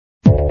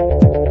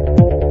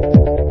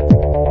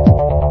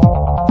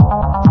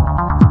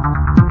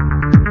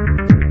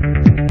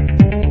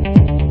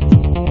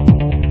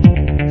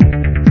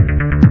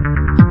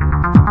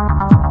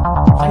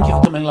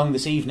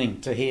this evening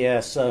to hear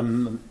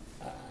some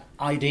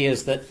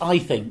ideas that I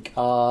think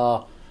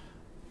are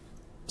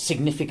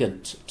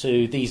significant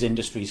to these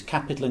industries,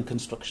 capital and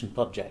construction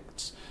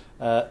projects.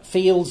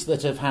 Fields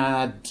that have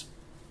had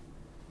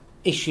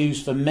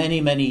issues for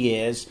many, many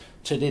years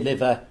to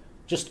deliver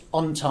just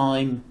on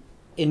time,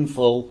 in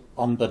full,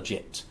 on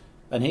budget.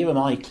 And here am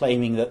I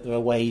claiming that there are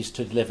ways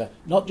to deliver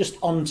not just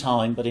on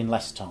time but in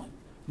less time,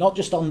 not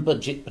just on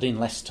budget but in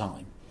less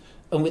time,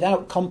 and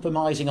without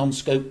compromising on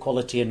scope,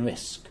 quality and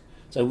risk.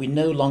 So we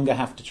no longer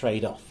have to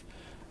trade off.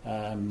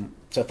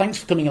 So thanks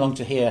for coming along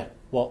to hear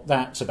what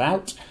that's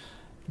about.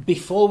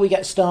 Before we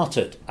get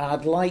started,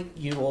 I'd like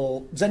you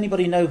all... Does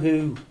anybody know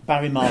who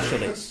Barry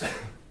Marshall is?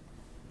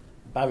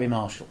 Barry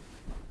Marshall.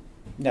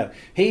 No.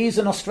 He's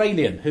an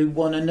Australian who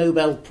won a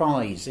Nobel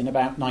Prize in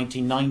about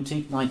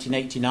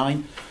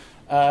 1989.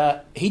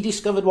 He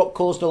discovered what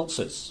caused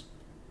ulcers.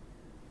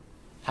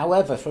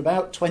 However, for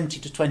about 20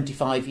 to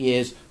 25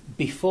 years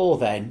before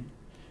then,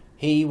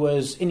 he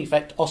was in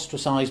effect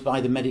ostracised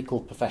by the medical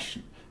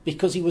profession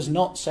because he was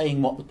not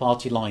saying what the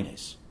party line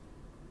is.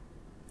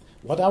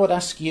 What I would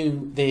ask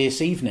you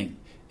this evening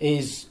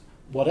is,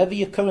 whatever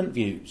your current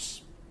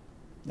views,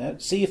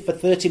 see if for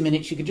 30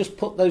 minutes you could just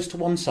put those to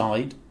one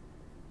side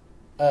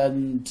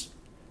and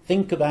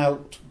think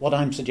about what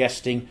I'm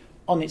suggesting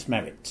on its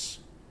merits,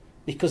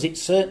 because it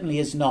certainly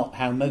is not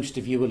how most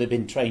of you will have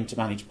been trained to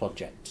manage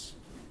projects.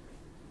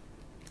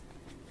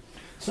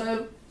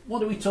 So,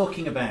 what are we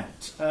talking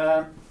about?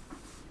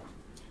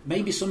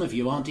 Maybe some of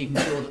you aren't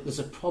even sure that there's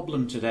a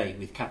problem today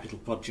with capital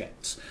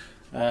projects.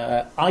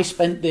 I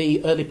spent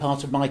the early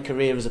part of my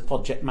career as a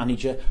project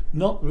manager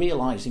not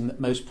realising that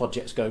most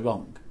projects go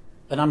wrong.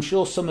 And I'm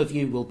sure some of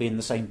you will be in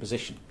the same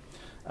position.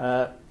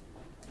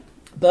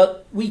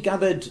 But we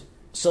gathered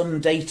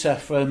some data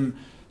from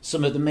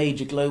some of the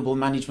major global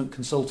management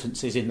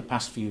consultancies in the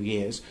past few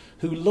years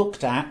who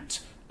looked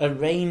at a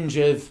range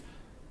of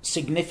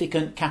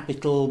significant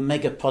capital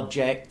mega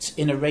projects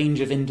in a range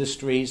of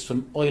industries,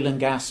 from oil and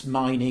gas,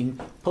 mining,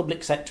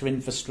 public sector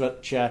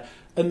infrastructure,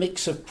 a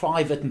mix of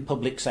private and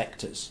public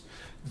sectors.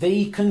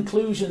 The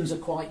conclusions are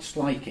quite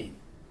striking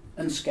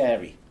and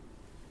scary.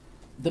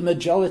 The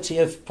majority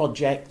of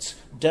projects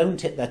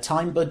don't hit their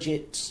time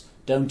budgets,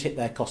 don't hit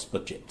their cost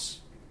budgets.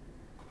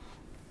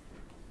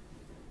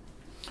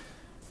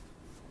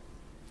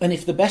 And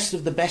if the best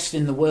of the best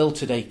in the world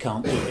today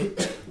can't do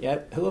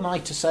it, who am I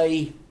to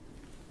say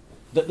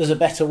that there's a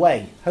better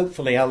way?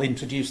 Hopefully I'll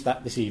introduce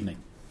that this evening.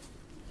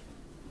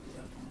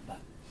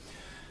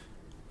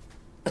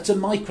 At a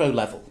micro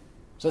level,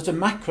 so at a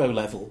macro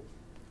level,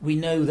 we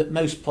know that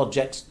most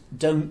projects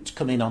don't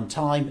come in on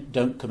time,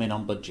 don't come in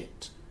on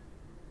budget.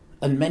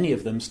 And many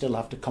of them still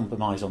have to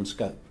compromise on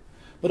scope.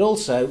 But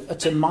also,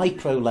 at a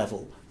micro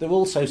level, there are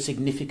also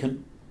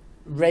significant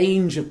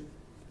range of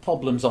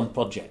problems on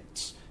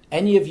projects.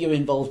 Any of you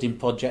involved in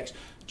projects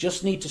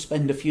just need to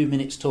spend a few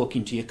minutes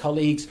talking to your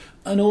colleagues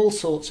and all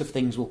sorts of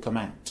things will come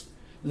out.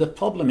 The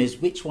problem is,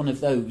 which one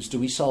of those do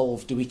we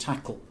solve, do we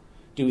tackle?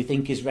 Do we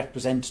think is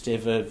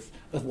representative of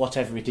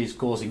whatever it is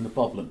causing the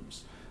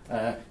problems?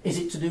 Is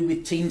it to do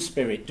with team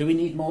spirit? Do we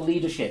need more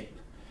leadership?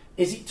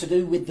 Is it to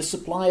do with the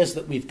suppliers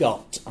that we've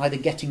got, either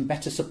getting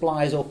better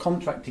suppliers or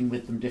contracting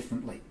with them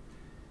differently?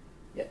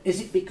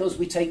 Is it because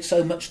we take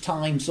so much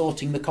time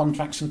sorting the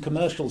contracts and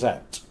commercials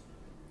out?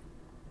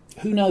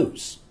 Who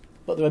knows?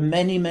 But there are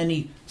many,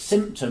 many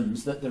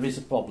symptoms that there is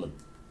a problem.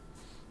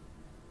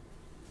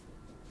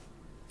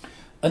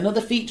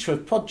 Another feature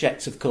of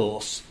projects, of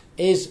course,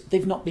 is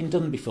they've not been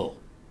done before.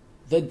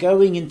 They're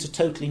going into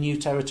totally new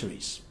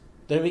territories.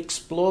 They're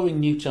exploring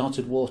new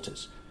charted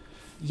waters.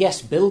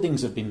 Yes,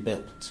 buildings have been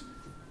built,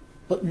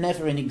 but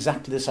never in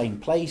exactly the same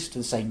place, to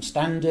the same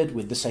standard,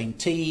 with the same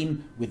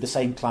team, with the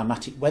same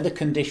climatic weather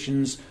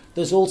conditions.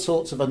 There's all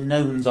sorts of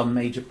unknowns on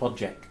major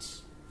projects.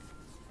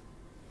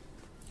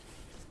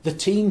 The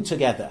team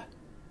together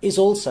is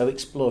also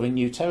exploring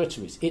new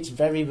territories. It's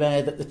very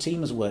rare that the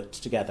team has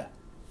worked together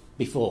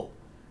before.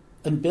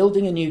 And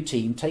building a new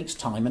team takes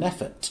time and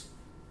effort.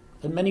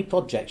 And many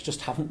projects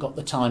just haven't got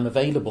the time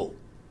available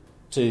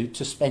to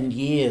spend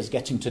years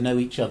getting to know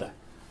each other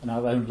and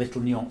our own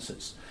little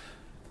nuances.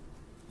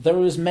 There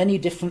are as many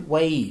different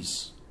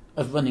ways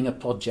of running a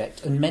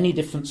project and many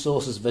different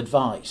sources of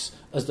advice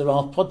as there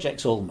are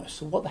projects almost.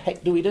 So what the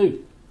heck do we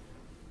do?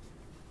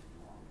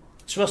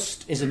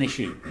 Trust is an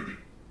issue.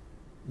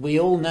 We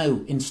all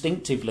know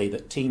instinctively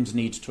that teams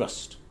need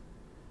trust.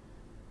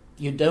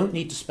 You don't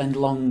need to spend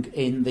long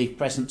in the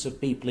presence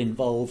of people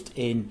involved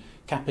in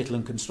capital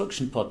and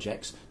construction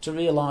projects to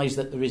realise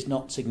that there is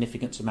not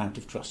significant amount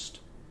of trust,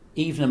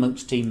 even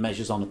amongst team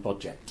measures on a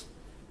project.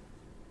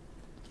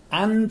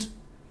 And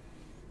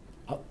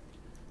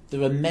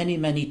there are many,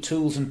 many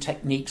tools and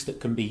techniques that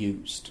can be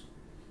used.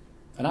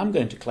 And I'm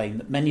going to claim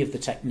that many of the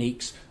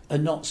techniques are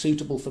not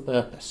suitable for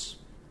purpose.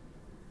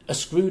 A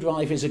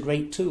screwdriver is a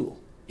great tool.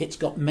 It's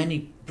got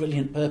many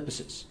brilliant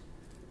purposes,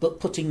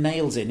 but putting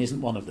nails in isn't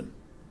one of them.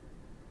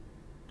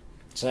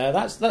 So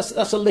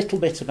that's a little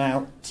bit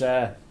about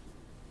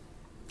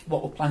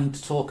what we're planning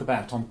to talk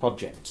about on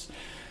projects.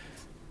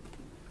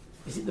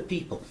 Is it the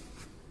people?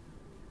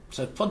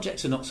 So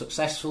projects are not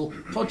successful,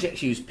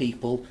 projects use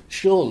people.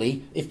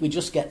 Surely, if we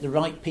just get the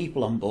right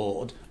people on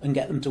board and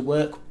get them to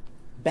work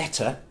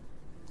better,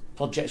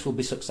 projects will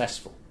be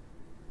successful.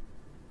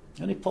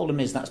 The only problem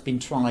is that's been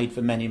tried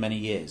for many, many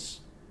years,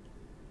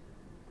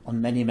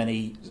 on many,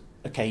 many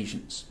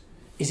occasions.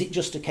 Is it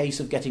just a case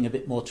of getting a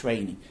bit more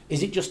training?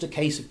 Is it just a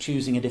case of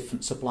choosing a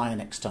different supplier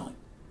next time?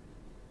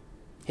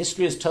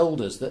 History has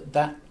told us that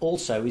that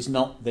also is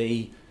not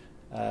the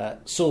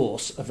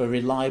source of a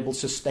reliable,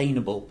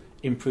 sustainable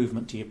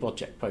improvement to your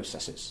project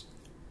processes.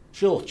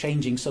 Sure,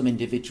 changing some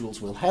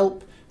individuals will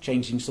help,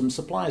 changing some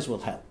suppliers will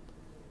help,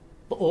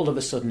 but all of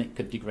a sudden it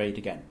could degrade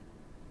again.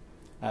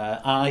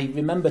 I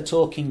remember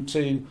talking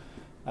to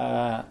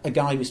a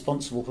guy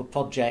responsible for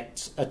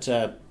projects at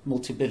a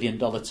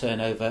multi-billion-dollar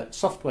turnover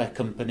software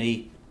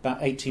company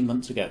about 18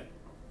 months ago.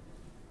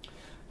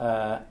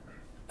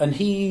 And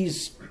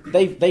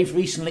they've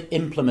recently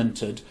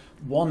implemented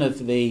one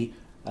of the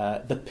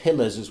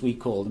pillars, as we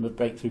call them, of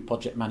breakthrough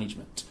project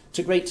management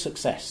to great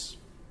success.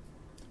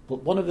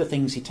 But one of the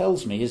things he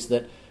tells me is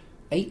that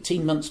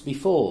 18 months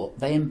before,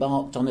 they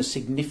embarked on a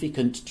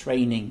significant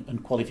training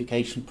and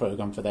qualification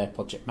program for their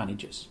project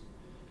managers,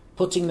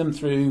 putting them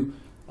through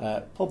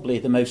probably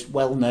the most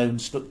well-known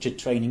structured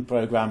training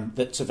program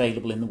that's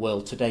available in the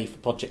world today for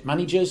project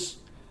managers,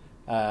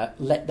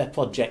 let their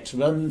projects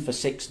run for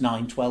 6,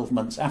 9, 12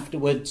 months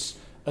afterwards,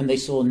 and they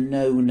saw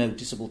no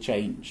noticeable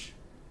change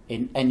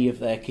in any of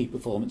their key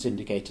performance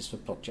indicators for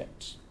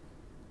projects.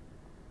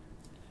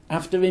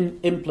 After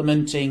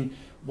implementing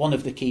one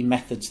of the key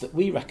methods that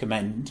we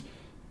recommend,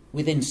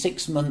 within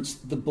 6 months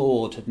the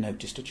board had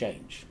noticed a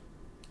change.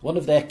 One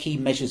of their key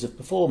measures of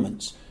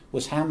performance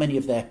was how many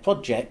of their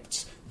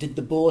projects did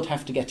the board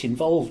have to get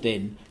involved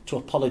in to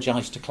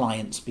apologise to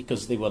clients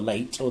because they were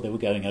late or they were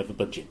going over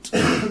budget.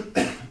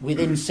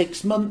 Within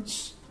 6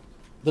 months,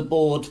 the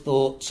board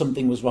thought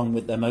something was wrong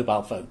with their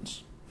mobile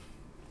phones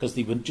because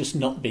they were just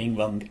not being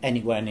rung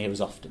anywhere near as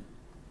often.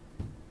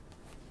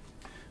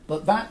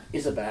 But that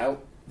is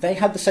about, they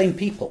had the same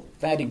people.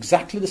 They had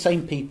exactly the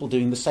same people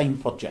doing the same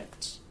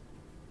projects.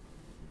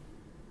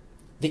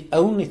 The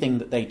only thing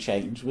that they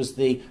changed was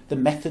the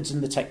methods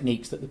and the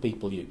techniques that the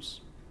people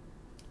use.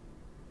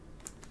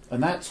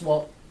 And that's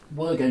what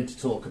we're going to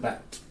talk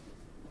about.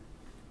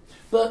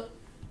 But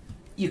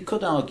you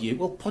could argue,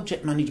 well,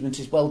 project management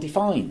is well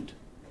defined.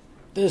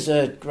 There's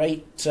a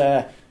great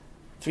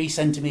 3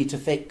 centimetre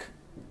thick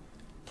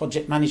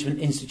Project Management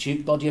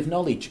Institute body of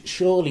knowledge.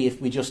 Surely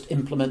if we just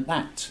implement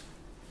that.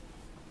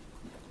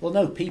 Well,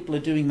 no, people are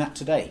doing that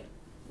today.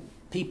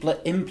 People are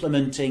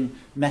implementing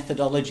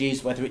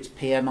methodologies, whether it's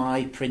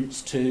PMI,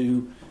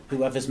 Prince2,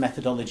 whoever's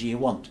methodology you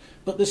want.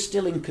 But there's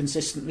still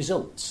inconsistent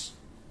results.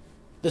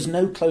 There's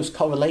no close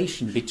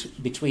correlation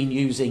between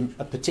using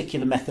a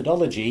particular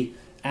methodology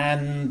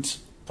and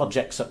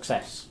project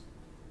success.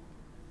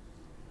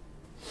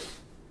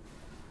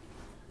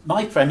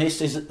 My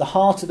premise is at the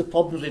heart of the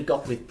problems we've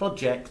got with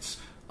projects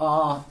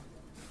are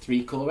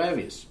 3 core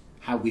areas: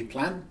 how we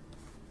plan,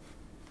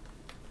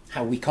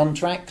 how we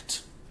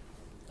contract,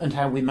 and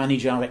how we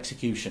manage our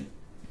execution.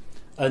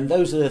 And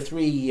those are the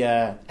 3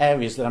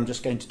 areas that I'm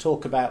just going to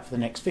talk about for the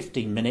next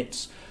 15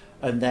 minutes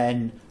and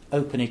then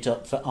open it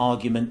up for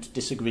argument,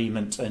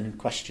 disagreement and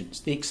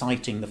questions. The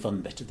exciting, the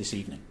fun bit of this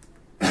evening.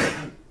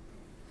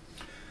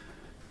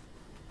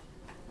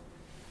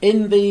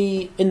 In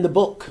the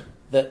book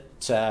that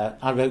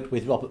I wrote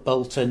with Robert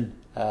Bolton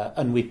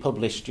and we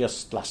published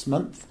just last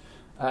month,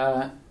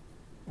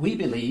 we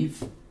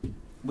believe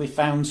we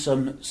found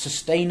some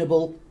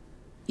sustainable,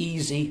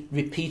 easy,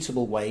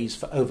 repeatable ways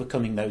for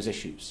overcoming those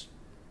issues.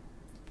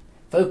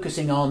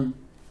 Focusing on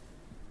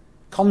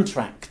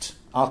contract,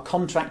 our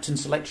contract and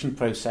selection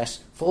process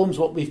forms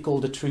what we've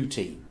called a true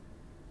team.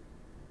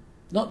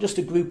 Not just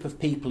a group of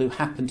people who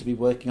happen to be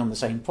working on the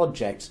same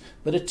projects,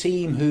 but a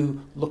team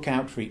who look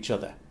out for each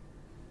other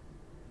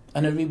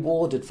and are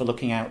rewarded for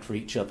looking out for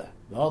each other,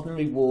 rather than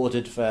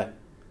rewarded for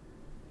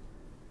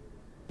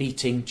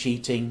beating,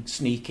 cheating,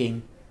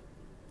 sneaking,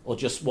 or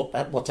just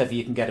whatever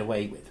you can get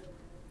away with.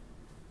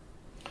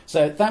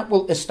 So that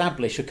will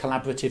establish a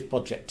collaborative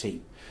project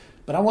team.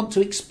 But I want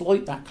to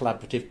exploit that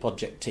collaborative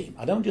project team.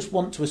 I don't just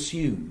want to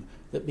assume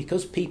that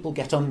because people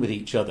get on with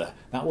each other,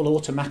 that will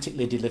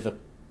automatically deliver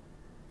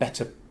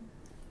better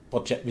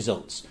project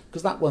results,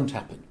 because that won't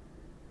happen.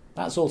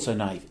 That's also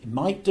naive. It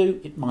might do,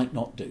 it might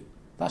not do.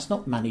 That's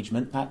not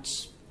management,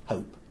 that's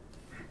hope.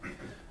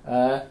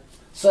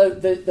 So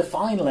the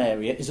final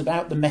area is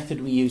about the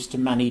method we use to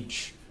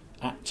manage,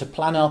 to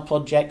plan our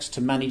projects,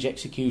 to manage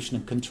execution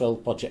and control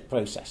project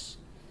process.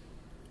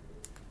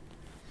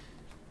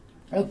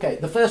 Okay,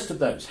 the first of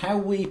those, how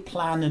we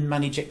plan and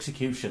manage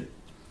execution.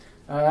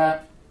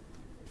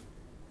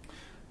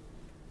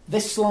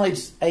 This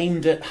slide's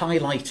aimed at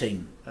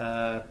highlighting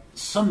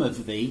some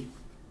of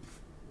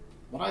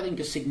what I think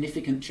are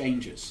significant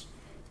changes.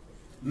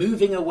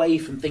 Moving away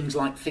from things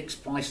like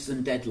fixed prices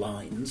and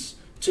deadlines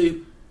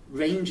to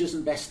ranges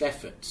and best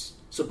efforts.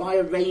 So by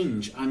a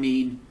range, I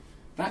mean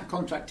that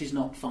contract is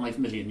not €5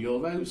 million.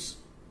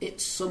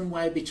 it's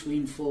somewhere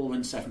between 4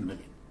 and 7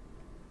 million.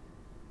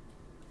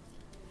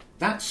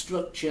 That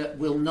structure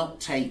will not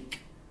take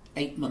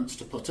 8 months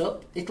to put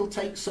up. It'll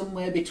take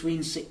somewhere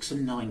between 6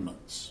 and 9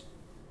 months.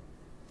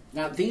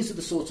 Now, these are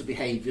the sort of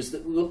behaviours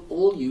that we will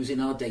all use in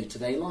our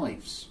day-to-day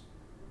lives.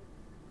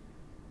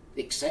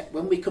 Except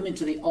when we come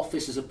into the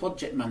office as a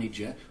project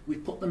manager, we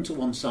put them to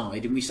one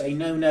side and we say,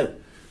 no,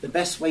 the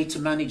best way to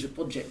manage a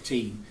project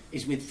team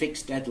is with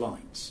fixed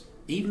deadlines,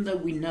 even though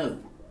we know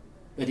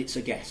that it's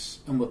a guess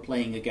and we're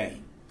playing a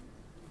game.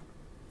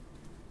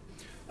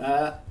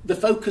 The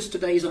focus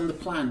today is on the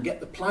plan. Get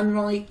the plan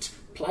right,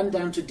 plan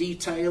down to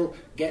detail,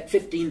 get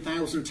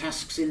 15,000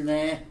 tasks in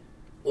there,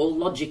 all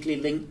logically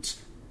linked,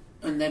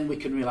 and then we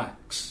can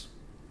relax.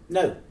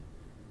 No,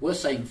 we're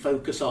saying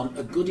focus on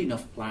a good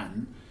enough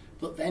plan,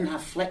 but then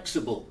have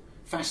flexible,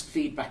 fast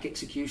feedback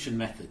execution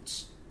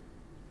methods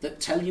that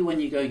tell you when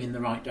you're going in the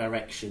right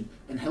direction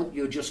and help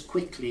you adjust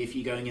quickly if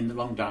you're going in the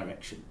wrong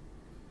direction.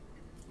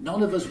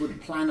 None of us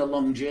would plan a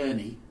long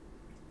journey,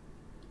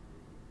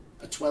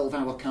 a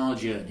 12-hour car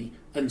journey,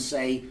 and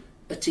say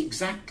at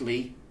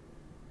exactly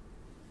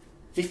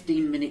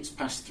 15 minutes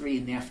past 3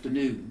 in the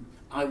afternoon,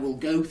 I will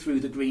go through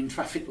the green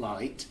traffic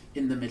light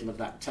in the middle of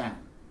that town.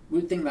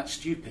 We'd think that's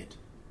stupid.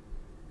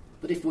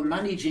 But if we're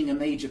managing a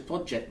major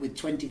project with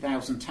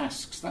 20,000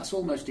 tasks, that's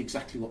almost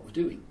exactly what we're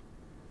doing.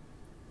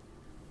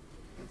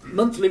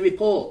 Monthly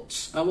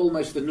reports are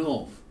almost the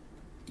norm.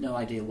 No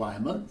idea why a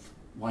month.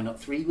 Why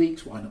not 3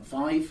 weeks? Why not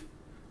 5?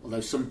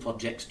 Although some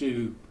projects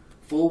do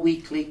 4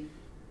 weekly.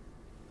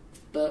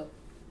 But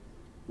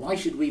why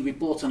should we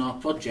report on our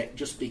project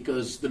just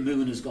because the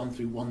moon has gone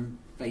through one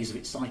phase of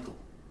its cycle?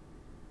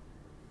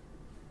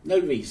 No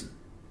reason.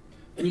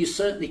 And you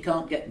certainly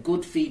can't get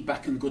good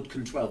feedback and good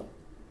control.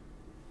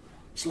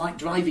 It's like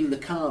driving the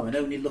car and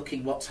only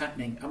looking what's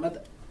happening.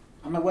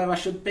 Am I where I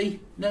should be?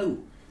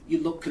 No. You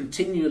look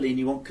continually and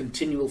you want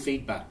continual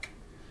feedback.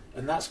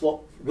 And that's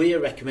what we're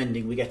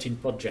recommending we get in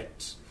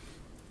projects.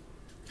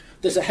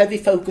 There's a heavy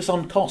focus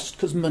on cost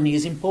because money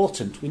is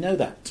important. We know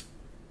that.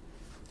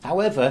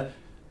 However,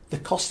 the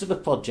cost of a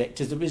project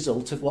is the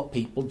result of what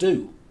people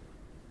do.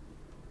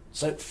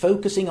 So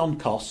focusing on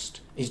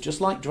cost is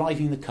just like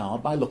driving the car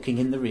by looking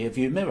in the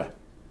rear-view mirror.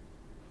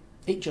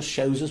 It just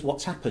shows us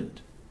what's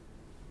happened.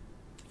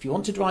 If you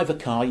want to drive a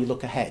car, you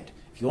look ahead.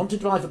 If you want to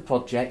drive a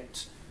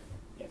project,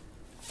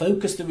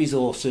 focus the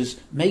resources,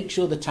 make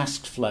sure the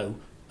tasks flow,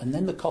 and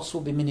then the costs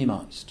will be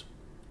minimised.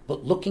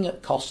 But looking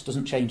at cost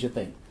doesn't change a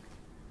thing.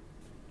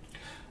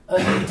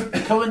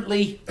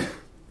 Currently,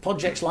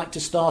 projects like to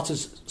start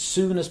as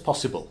soon as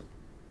possible.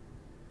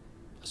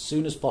 As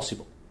soon as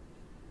possible.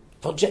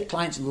 Project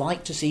clients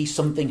like to see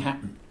something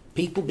happen.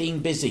 People being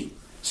busy.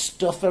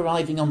 Stuff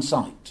arriving on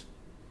site.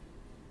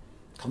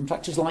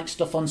 Contractors like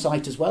stuff on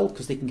site as well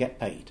because they can get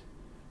paid.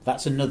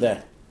 That's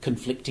another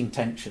conflicting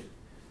tension.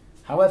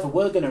 However,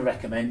 we're going to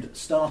recommend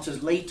start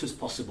as late as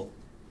possible.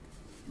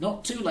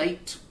 Not too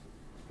late,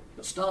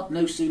 but start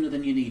no sooner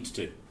than you need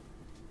to.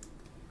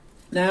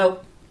 Now,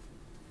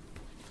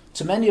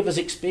 to many of us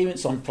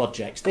experienced on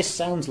projects, this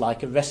sounds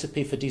like a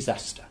recipe for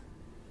disaster.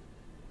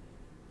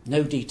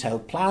 No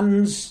detailed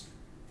plans,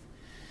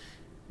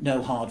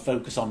 no hard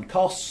focus on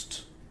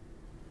cost.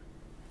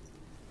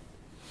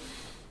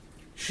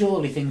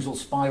 Surely things will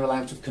spiral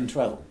out of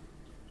control.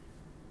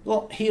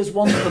 Well, here's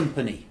one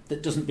company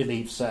that doesn't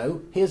believe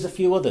so. Here's a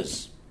few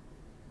others.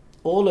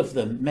 All of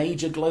them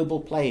major global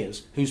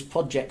players whose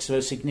projects are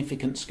of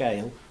significant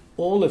scale,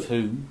 all of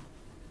whom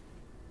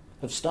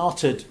have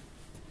started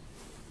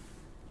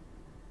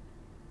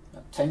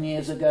 10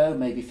 years ago,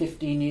 maybe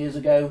 15 years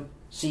ago.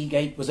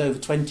 Seagate was over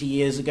 20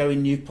 years ago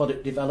in new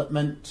product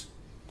development.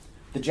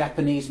 The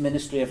Japanese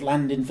Ministry of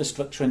Land,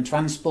 Infrastructure and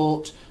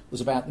Transport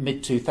was about the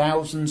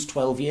mid-2000s,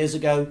 12 years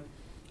ago.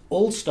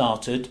 All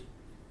started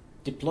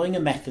deploying a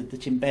method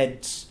that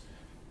embeds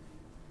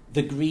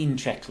the green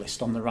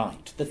checklist on the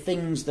right, the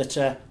things that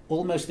are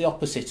almost the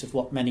opposite of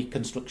what many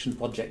construction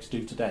projects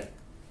do today.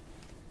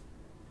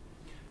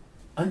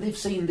 And they've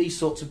seen these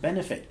sorts of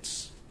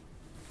benefits.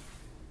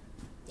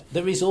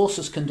 The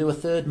resources can do a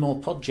third more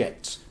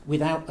projects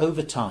without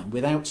overtime,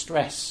 without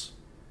stress.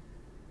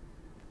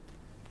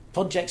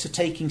 Projects are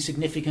taking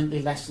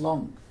significantly less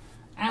long.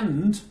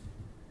 And,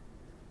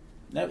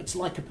 no, it's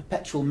like a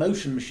perpetual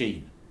motion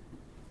machine.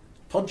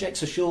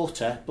 Projects are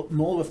shorter, but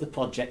more of the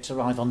projects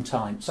arrive on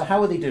time. So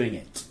how are they doing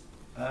it?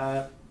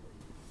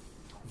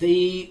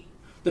 The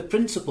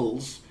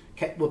principles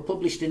were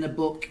published in a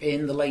book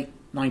in the late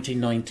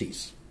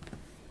 1990s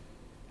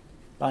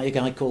by a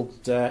guy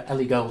called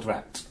Ellie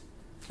Goldratt.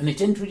 And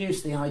it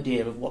introduced the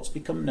idea of what's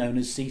become known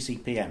as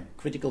CCPM,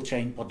 Critical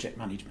Chain Project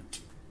Management.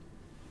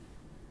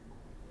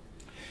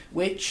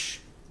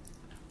 Which,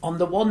 on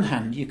the one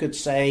hand, you could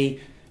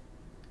say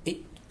it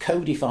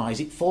codifies,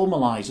 it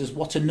formalises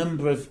what a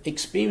number of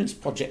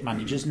experienced project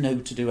managers know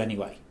to do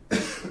anyway.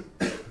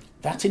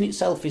 That in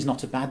itself is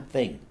not a bad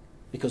thing,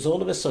 because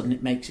all of a sudden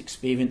it makes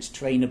experience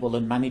trainable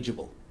and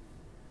manageable.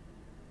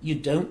 You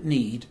don't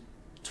need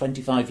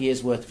 25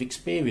 years worth of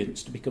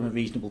experience to become a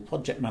reasonable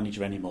project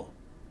manager anymore.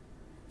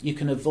 You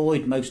can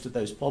avoid most of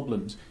those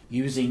problems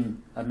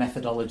using a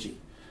methodology.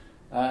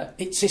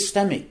 It's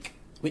systemic,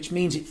 which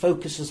means it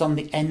focuses on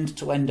the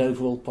end-to-end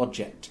overall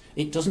project.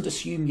 It doesn't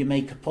assume you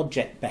make a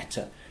project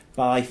better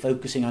by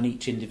focusing on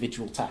each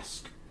individual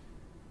task.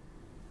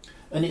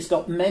 And it's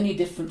got many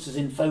differences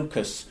in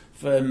focus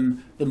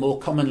from the more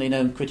commonly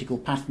known critical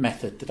path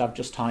method that I've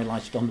just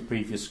highlighted on the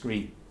previous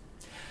screen.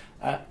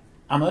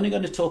 I'm only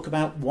going to talk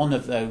about one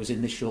of those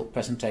in this short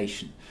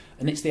presentation,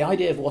 and it's the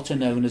idea of what are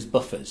known as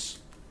buffers.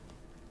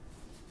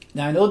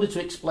 Now, in order to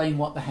explain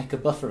what the heck a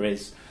buffer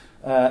is,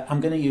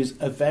 I'm going to use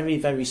a very,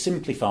 very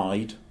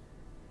simplified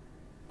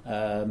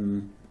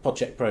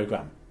project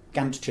program,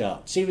 Gantt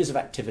chart, series of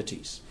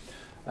activities.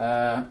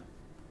 And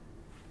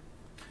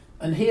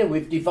here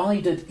we've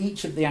divided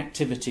each of the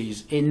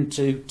activities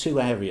into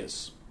two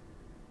areas.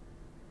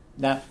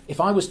 Now,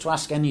 if I was to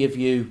ask any of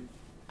you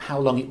how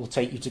long it will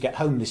take you to get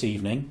home this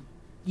evening,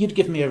 you'd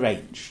give me a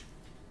range.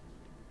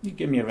 You'd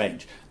give me a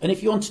range. And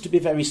if you wanted to be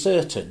very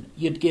certain,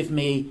 you'd give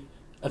me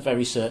a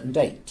very certain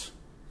date.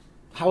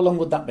 How long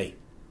would that be?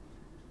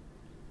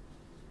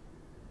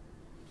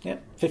 Yeah,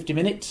 50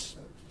 minutes?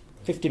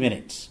 50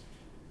 minutes.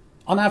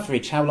 On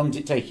average, how long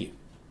does it take you?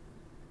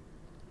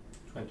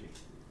 20.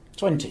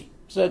 20.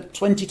 So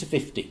 20 to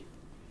 50.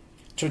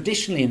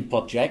 Traditionally in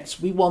projects,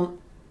 we want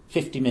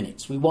 50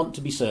 minutes. We want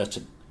to be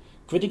certain.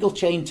 Critical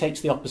chain takes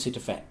the opposite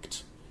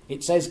effect.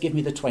 It says, give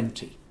me the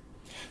 20.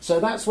 So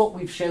that's what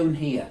we've shown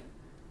here.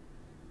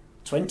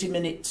 20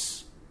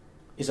 minutes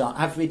is our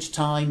average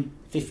time,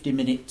 50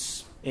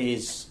 minutes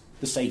is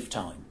the safe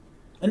time.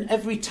 And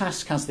every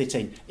task has that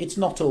in. It's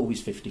not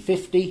always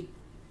 50-50,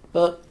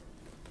 but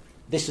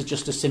this is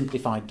just a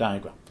simplified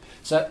diagram.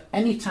 So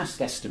any task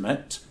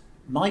estimate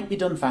might be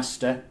done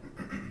faster,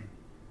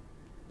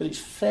 but it's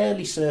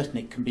fairly certain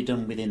it can be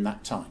done within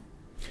that time.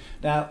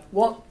 Now,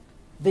 what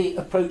the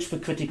approach for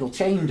critical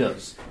chain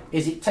does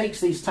is it takes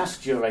these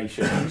task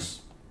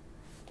durations,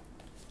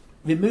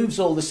 removes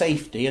all the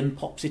safety and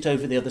pops it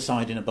over the other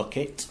side in a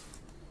bucket,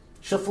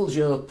 shuffles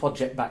your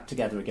project back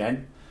together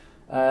again,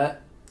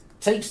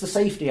 takes the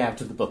safety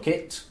out of the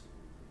bucket,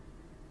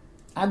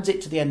 adds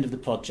it to the end of the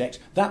project.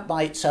 That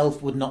by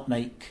itself would not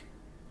make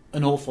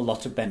an awful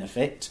lot of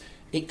benefit,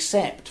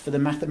 except for the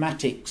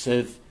mathematics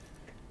of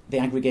the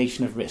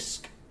aggregation of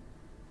risk.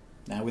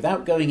 Now,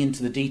 without going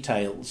into the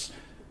details,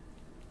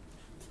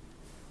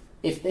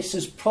 if this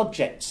is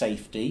project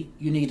safety,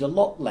 you need a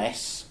lot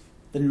less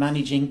than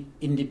managing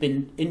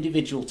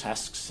individual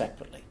tasks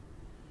separately.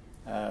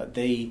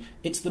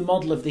 It's the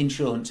model of the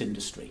insurance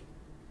industry.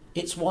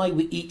 It's why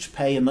we each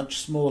pay a much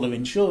smaller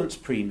insurance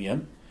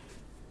premium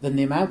than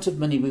the amount of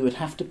money we would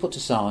have to put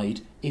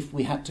aside if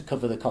we had to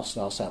cover the cost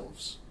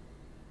ourselves.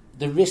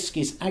 The risk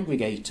is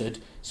aggregated,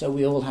 so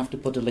we all have to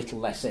put a little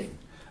less in.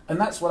 And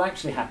that's what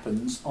actually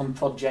happens on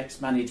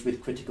projects managed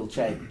with critical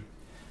chain.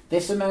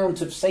 This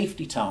amount of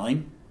safety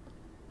time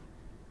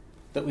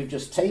that we've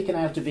just taken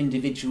out of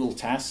individual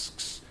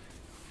tasks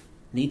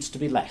needs to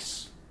be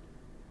less.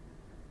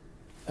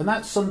 And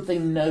that's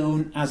something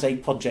known as a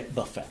project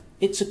buffer.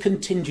 It's a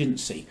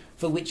contingency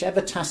for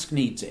whichever task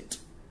needs it.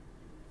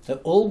 So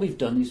all we've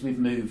done is we've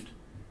moved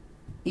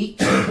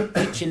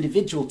each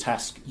individual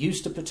task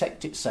used to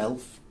protect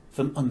itself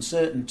from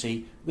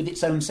uncertainty with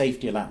its own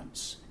safety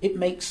allowance. It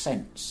makes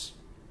sense.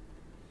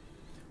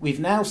 We've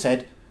now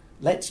said,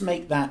 let's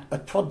make that a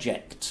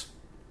project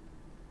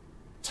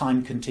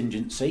time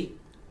contingency,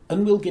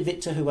 and we'll give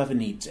it to whoever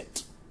needs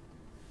it.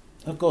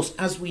 Of course,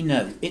 as we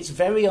know, it's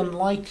very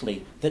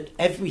unlikely that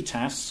every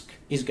task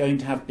is going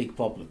to have big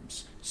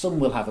problems. Some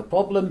will have a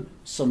problem,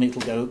 some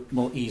it'll go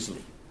more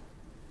easily.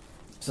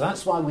 So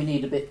that's why we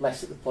need a bit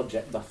less at the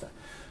project buffer.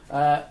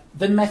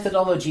 The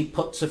methodology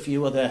puts a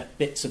few other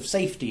bits of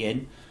safety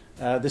in,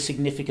 the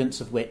significance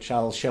of which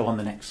I'll show on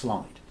the next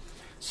slide.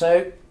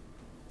 So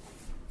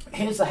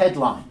here's the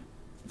headline.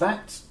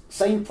 That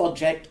same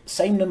project,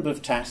 same number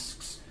of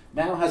tasks,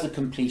 now has a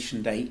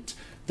completion date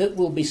that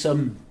will be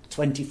some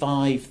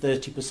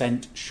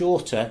 25-30%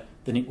 shorter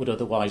than it would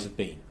otherwise have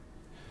been.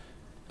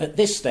 At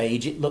this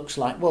stage, it looks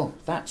like, well,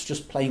 that's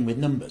just playing with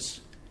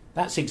numbers.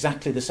 That's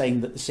exactly the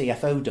same that the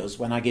CFO does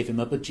when I give him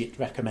a budget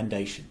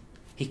recommendation.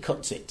 He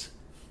cuts it.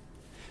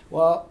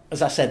 Well,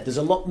 as I said, there's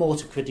a lot more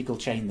to critical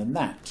chain than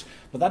that,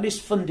 but that is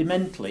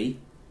fundamentally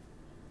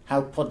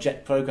how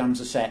project programs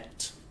are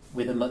set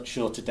with a much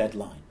shorter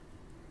deadline.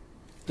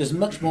 There's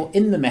much more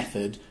in the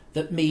method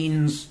that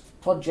means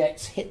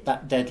projects hit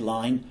that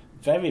deadline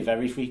very,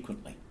 very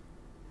frequently.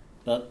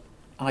 But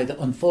either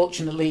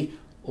unfortunately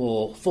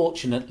or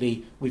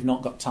fortunately, we've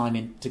not got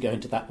time to go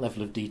into that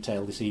level of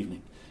detail this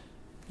evening.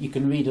 You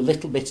can read a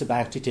little bit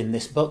about it in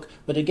this book,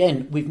 but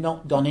again, we've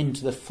not gone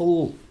into the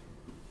full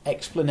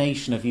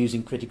explanation of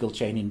using critical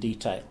chain in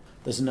detail.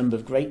 There's a number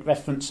of great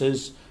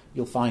references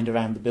you'll find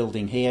around the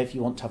building here if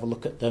you want to have a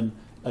look at them,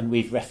 and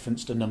we've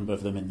referenced a number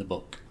of them in the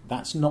book.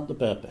 That's not the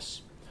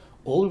purpose.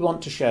 All we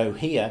want to show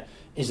here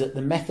is that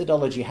the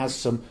methodology has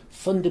some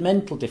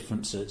fundamental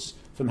differences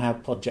from how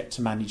projects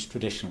are managed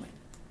traditionally.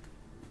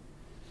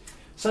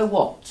 So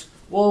what?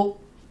 Well,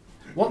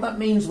 What that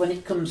means when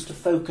it comes to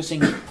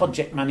focusing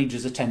project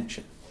managers'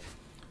 attention.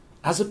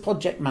 As a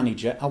project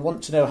manager, I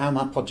want to know how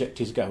my project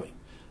is going.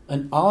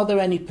 And are there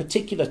any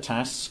particular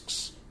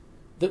tasks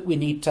that we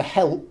need to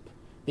help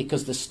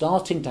because they're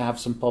starting to have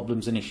some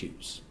problems and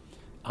issues?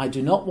 I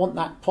do not want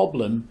that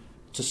problem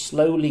to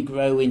slowly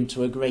grow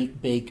into a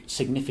great big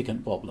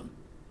significant problem.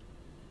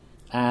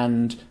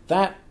 And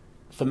that,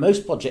 for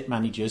most project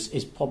managers,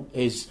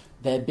 is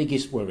their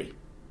biggest worry.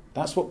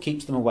 That's what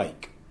keeps them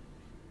awake.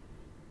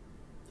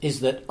 Is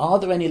that, are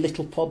there any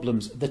little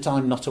problems that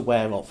I'm not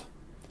aware of?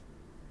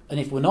 And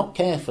if we're not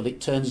careful,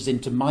 it turns us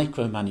into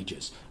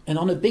micromanagers. And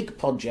on a big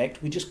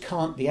project, we just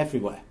can't be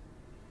everywhere.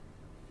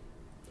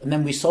 And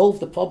then we solve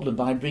the problem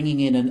by bringing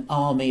in an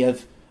army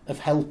of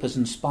helpers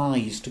and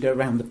spies to go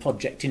around the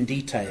project in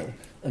detail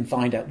and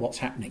find out what's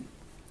happening.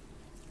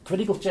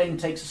 Critical chain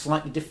takes a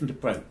slightly different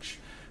approach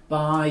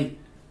by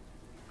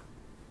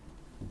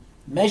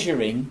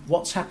measuring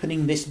what's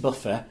happening this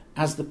buffer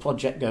as the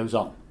project goes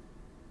on.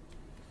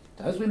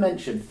 As we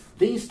mentioned,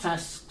 these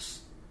tasks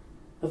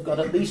have got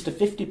at least a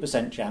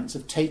 50% chance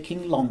of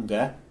taking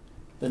longer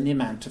than the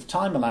amount of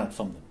time allowed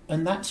from them.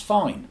 And that's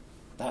fine.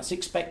 That's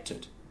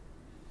expected.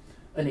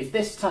 And if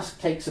this task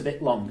takes a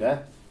bit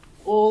longer,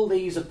 all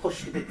these are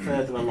pushed a bit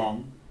further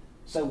along,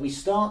 so we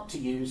start to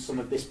use some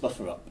of this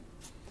buffer up.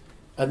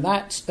 And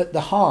that's at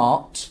the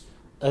heart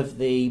of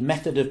the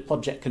method of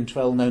project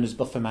control known as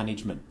buffer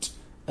management,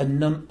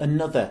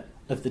 another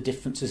of the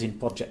differences in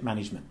project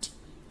management.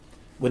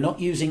 We're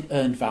not using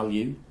earned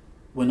value,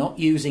 we're not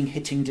using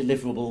hitting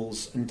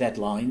deliverables and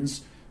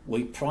deadlines,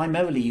 we're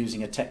primarily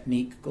using a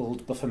technique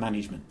called buffer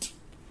management.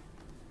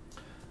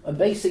 And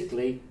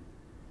basically,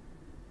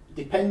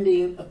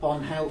 depending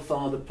upon how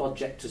far the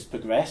project has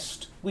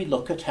progressed, we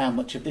look at how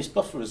much of this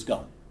buffer has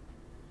gone.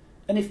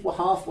 And if we're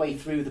halfway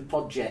through the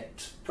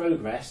project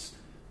progress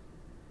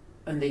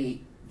and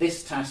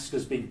this task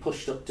has been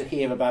pushed up to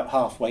here about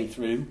halfway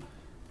through,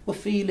 we're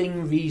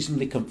feeling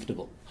reasonably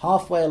comfortable.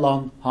 Halfway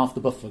along, half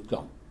the buffer's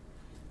gone.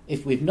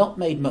 If we've not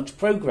made much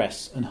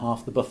progress and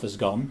half the buffer's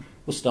gone,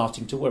 we're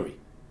starting to worry.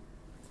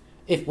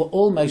 If we're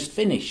almost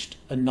finished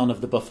and none of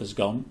the buffer's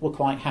gone, we're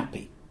quite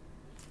happy.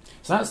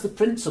 So that's the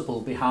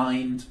principle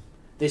behind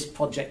this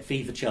project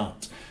fever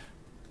chart.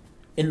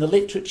 In the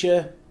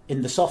literature,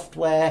 in the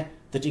software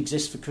that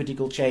exists for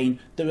critical chain,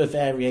 there are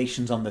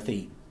variations on the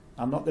theme.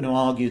 I'm not going to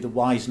argue the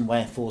whys and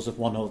wherefores of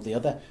one or the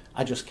other.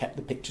 I just kept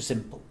the picture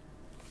simple.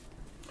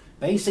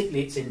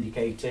 Basically, it's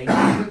indicating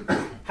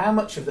how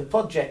much of the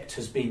project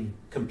has been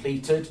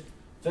completed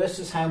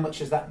versus how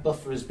much of that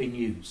buffer has been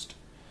used.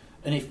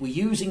 And if we're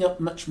using up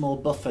much more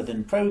buffer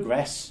than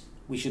progress,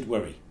 we should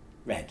worry,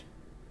 red.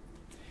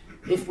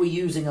 If we're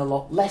using a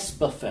lot less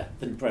buffer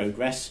than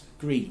progress,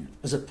 green.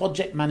 As a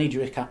project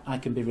manager, I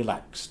can be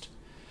relaxed.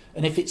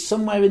 And if it's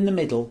somewhere in the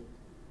middle,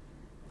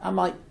 I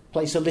might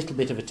place a little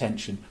bit of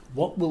attention.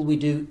 What will we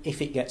do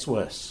if it gets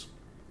worse?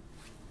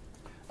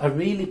 A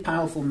really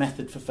powerful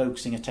method for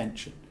focusing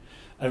attention.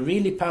 A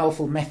really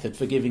powerful method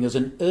for giving us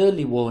an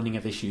early warning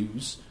of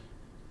issues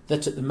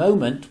that at the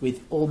moment,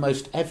 with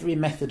almost every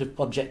method of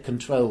project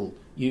control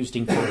used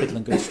in capital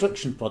and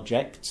construction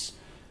projects,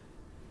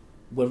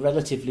 we're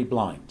relatively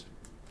blind.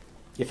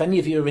 If any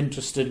of you are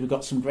interested, we've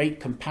got some great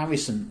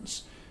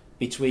comparisons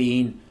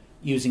between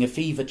using a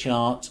fever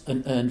chart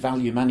and earned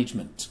value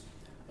management,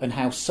 and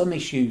how some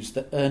issues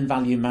that earned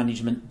value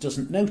management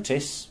doesn't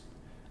notice,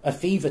 a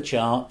fever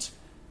chart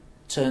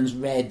turns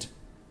red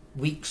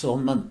weeks or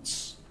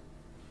months,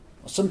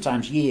 or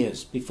sometimes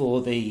years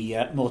before the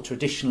more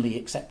traditionally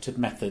accepted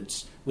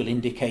methods will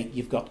indicate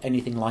you've got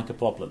anything like a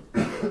problem.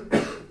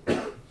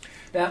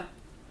 Now,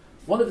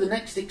 one of the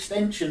next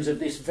extensions of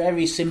this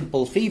very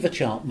simple fever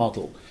chart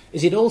model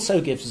is it also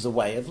gives us a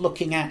way of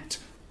looking at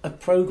a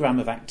programme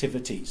of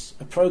activities,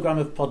 a programme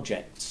of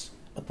projects,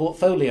 a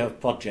portfolio of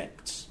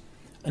projects.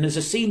 And as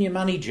a senior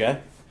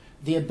manager,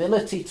 the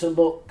ability to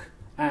look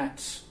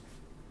at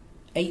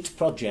 8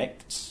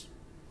 projects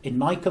in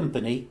my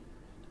company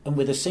and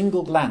with a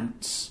single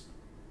glance,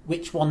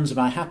 which ones am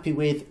I happy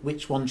with,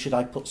 which ones should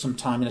I put some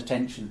time and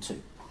attention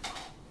to.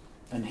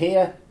 And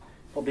here,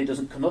 probably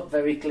doesn't come up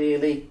very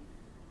clearly,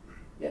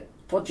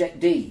 Project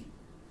D.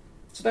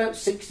 It's about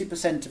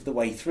 60% of the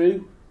way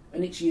through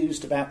and it's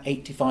used about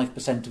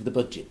 85% of the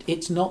budget.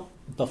 It's not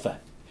buffer.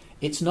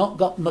 It's not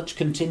got much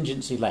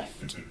contingency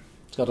left.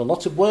 It's got a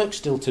lot of work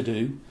still to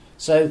do,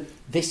 so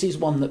this is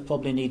one that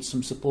probably needs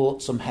some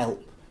support, some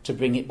help to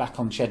bring it back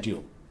on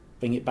schedule,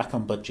 bring it back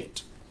on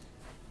budget.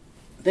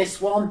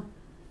 This one,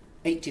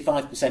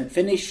 85%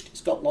 finished,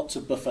 it's got lots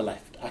of buffer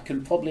left. I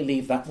can probably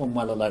leave that one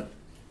well alone.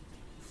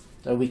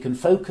 So we can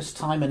focus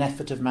time and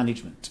effort of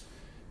management.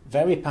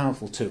 Very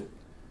powerful tool.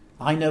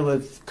 I know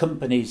of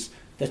companies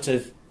that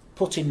have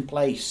put in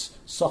place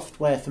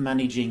software for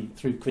managing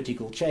through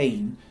critical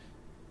chain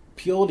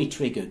purely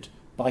triggered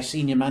by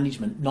senior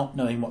management not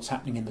knowing what's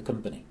happening in the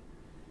company.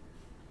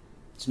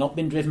 It's not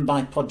been driven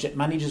by project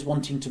managers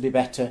wanting to be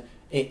better,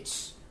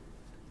 it's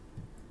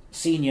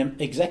senior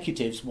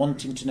executives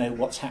wanting to know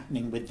what's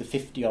happening with the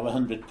 50 or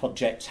 100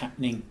 projects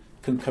happening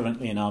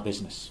concurrently in our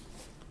business.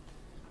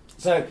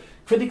 So,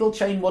 critical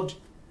chain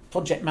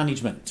project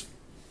management.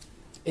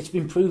 It's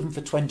been proven for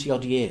 20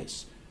 odd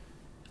years.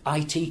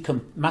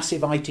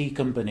 Massive IT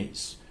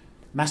companies,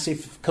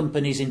 massive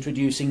companies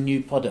introducing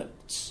new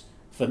products,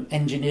 from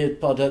engineered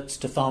products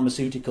to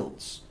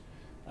pharmaceuticals,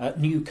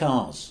 new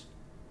cars.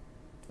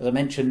 As I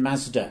mentioned,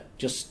 Mazda,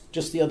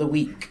 just the other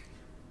week,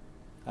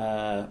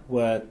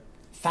 were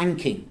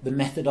thanking the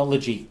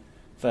methodology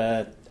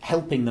for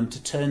helping them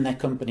to turn their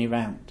company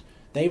around.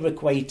 They were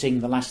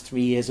equating the last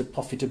 3 years of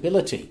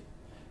profitability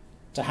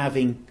to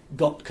having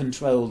got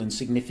control and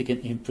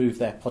significantly improved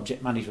their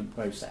project management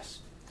process.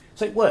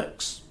 So it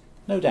works,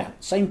 no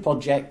doubt. Same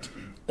project,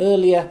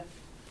 earlier,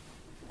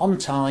 on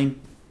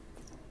time,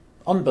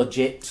 on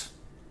budget,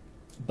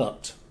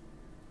 but.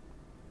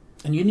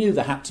 And you knew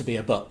there had to be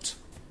a but.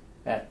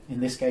 In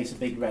this case, a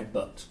big red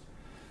but.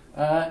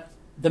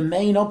 The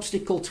main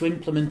obstacle to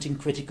implementing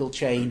critical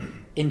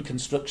chain in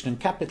construction and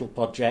capital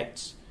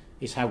projects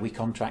is how we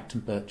contract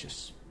and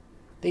purchase.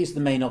 These are the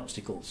main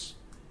obstacles.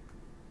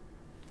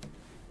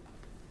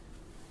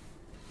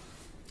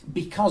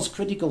 Because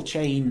critical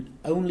chain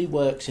only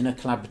works in a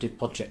collaborative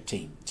project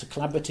team. It's a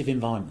collaborative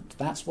environment.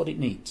 That's what it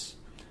needs.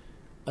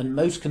 And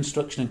most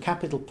construction and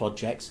capital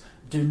projects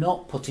do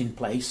not put in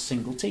place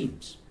single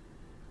teams.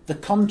 The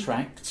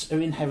contracts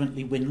are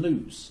inherently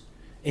win-lose.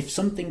 If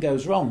something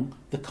goes wrong,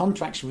 the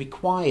contracts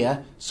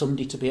require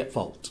somebody to be at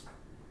fault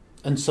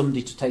and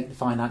somebody to take the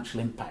financial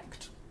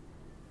impact.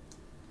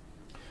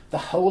 The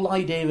whole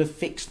idea of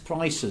fixed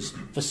prices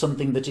for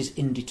something that is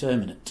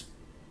indeterminate.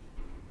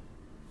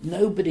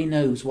 Nobody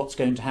knows what's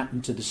going to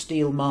happen to the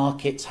steel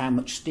markets, how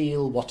much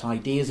steel, what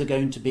ideas are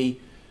going to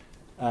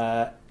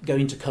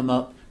come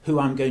up, who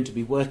I'm going to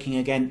be working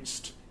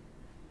against.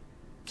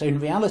 So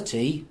in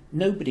reality,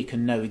 nobody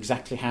can know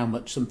exactly how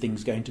much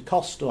something's going to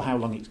cost or how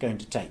long it's going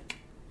to take.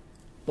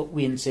 But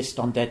we insist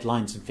on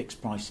deadlines and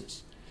fixed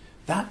prices.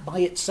 That by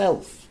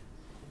itself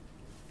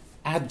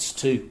adds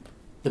to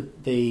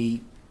the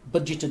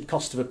budgeted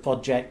cost of a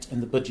project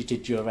and the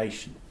budgeted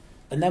duration.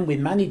 And then we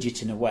manage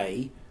it in a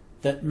way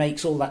that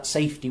makes all that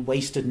safety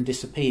wasted and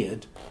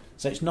disappeared,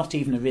 so it's not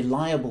even a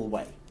reliable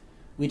way.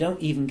 We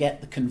don't even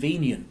get the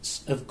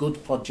convenience of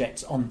good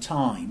projects on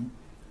time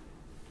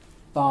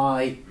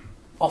by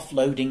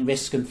offloading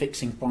risk and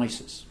fixing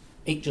prices.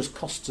 It just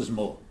costs us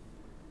more.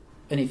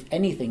 And if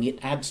anything, it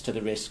adds to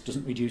the risk,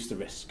 doesn't reduce the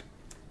risk.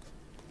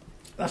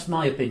 That's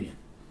my opinion.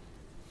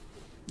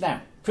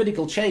 Now,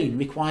 critical chain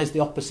requires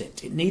the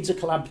opposite. It needs a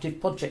collaborative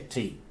project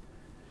team.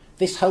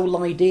 This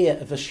whole idea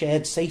of a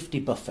shared safety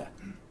buffer,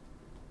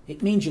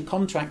 it means your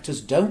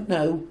contractors don't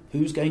know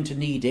who's going to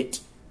need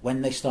it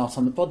when they start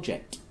on the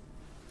project.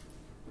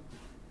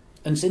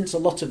 And since a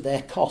lot of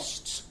their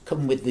costs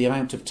come with the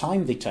amount of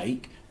time they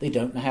take, they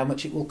don't know how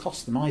much it will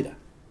cost them either.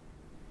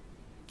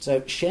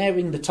 So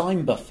sharing the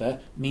time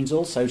buffer means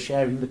also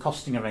sharing the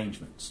costing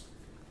arrangements.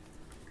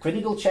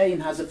 Critical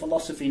chain has a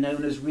philosophy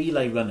known as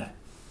relay runner,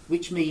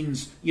 which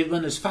means you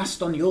run as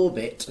fast on your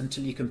bit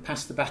until you can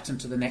pass the baton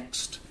to the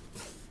next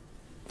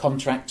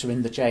contractor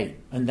in the chain,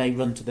 and they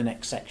run to the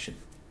next section.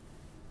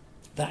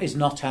 That is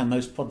not how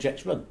most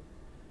projects run.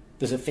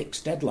 There's a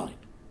fixed deadline.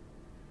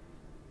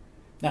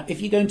 Now,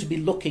 if you're going to be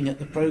looking at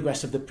the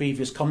progress of the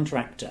previous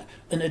contractor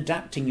and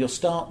adapting your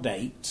start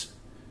date,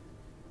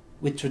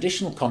 with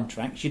traditional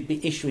contracts, you'd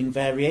be issuing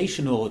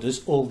variation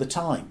orders all the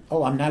time.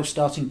 Oh, I'm now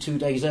starting 2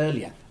 days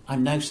earlier.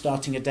 I'm now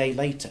starting a day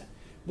later.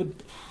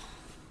 Wouldn't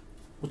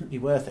be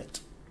worth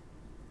it.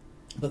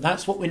 But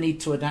that's what we need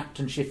to adapt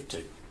and shift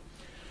to.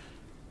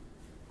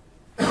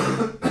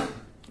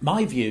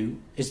 My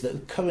view is that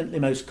the currently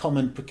most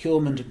common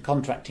procurement and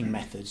contracting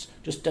methods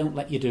just don't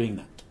let you doing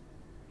that.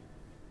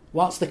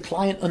 Whilst the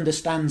client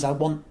understands I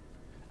want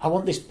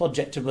this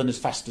project to run as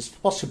fast as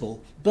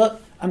possible,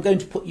 but I'm going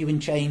to put you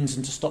in chains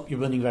and to stop you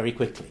running very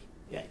quickly.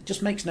 Yeah, it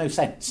just makes no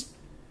sense.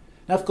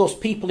 Now, of course,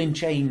 people in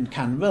chain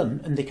can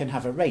run and they can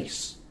have a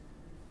race.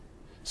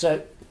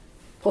 So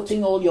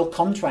putting all your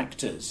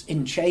contractors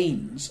in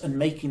chains and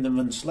making them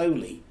run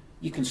slowly,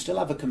 you can still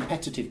have a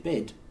competitive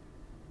bid.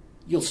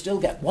 You'll still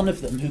get one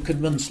of them who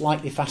can run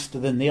slightly faster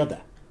than the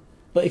other.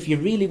 But if you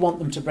really want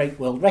them to break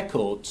world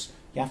records,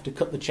 you have to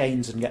cut the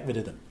chains and get rid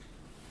of them.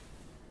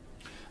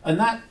 And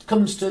that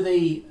comes to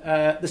the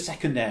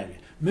second area,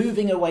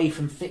 moving away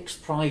from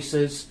fixed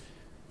prices,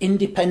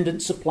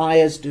 independent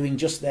suppliers doing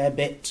just their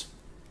bit.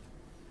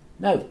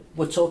 No,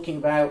 we're talking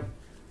about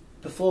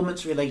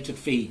performance-related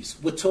fees.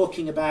 We're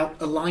talking about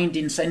aligned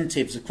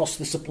incentives across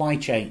the supply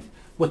chain.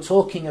 We're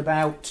talking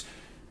about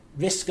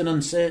risk and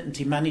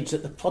uncertainty managed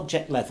at the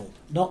project level,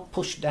 not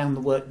pushed down the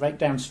work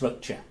breakdown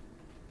structure.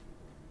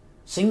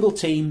 Single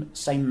team,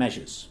 same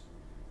measures.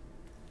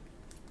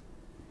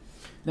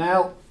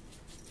 Now,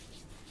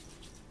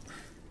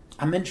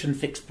 I mentioned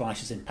fixed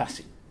prices in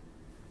passing.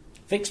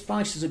 Fixed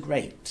prices are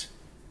great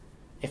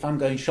if I'm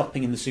going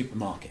shopping in the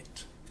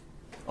supermarket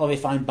or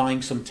if I'm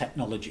buying some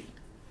technology.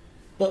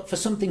 But for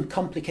something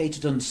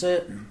complicated,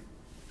 uncertain,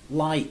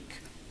 like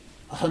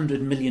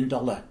 $100 million,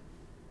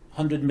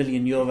 €100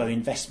 million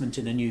investment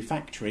in a new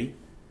factory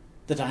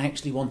that I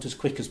actually want as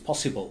quick as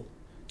possible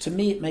To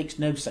me, it makes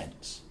no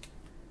sense.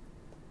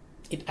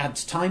 It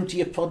adds time to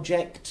your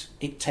project,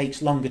 it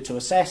takes longer to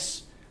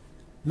assess.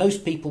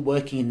 Most people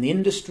working in the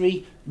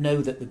industry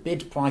know that the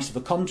bid price of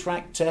a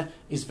contractor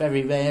is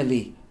very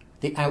rarely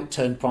the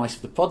outturn price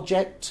of the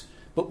project,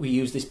 but we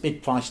use this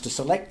bid price to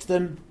select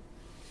them.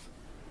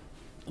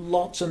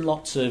 Lots and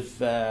lots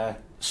of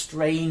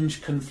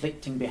strange,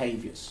 conflicting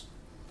behaviours.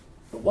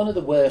 But one of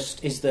the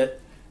worst is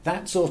that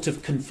sort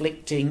of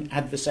conflicting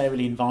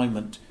adversarial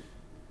environment,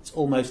 it's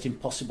almost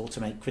impossible to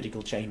make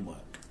critical chain work.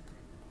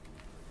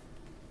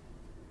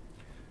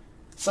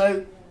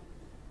 So,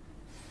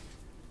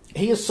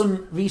 here's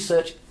some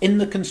research in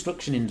the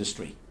construction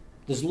industry.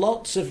 There's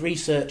lots of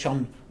research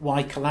on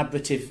why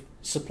collaborative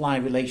supply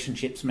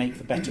relationships make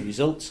for better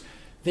results.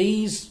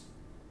 These,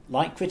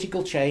 like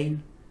critical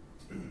chain,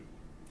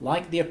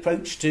 like the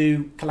approach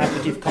to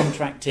collaborative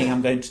contracting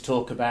I'm going to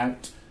talk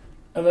about,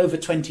 are over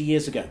 20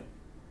 years ago,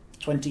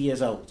 20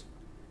 years old.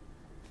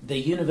 The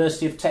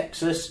University of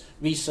Texas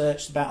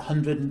researched about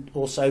 100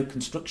 or so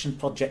construction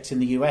projects in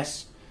the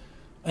US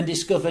and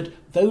discovered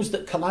those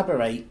that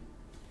collaborate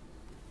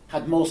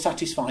had more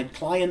satisfied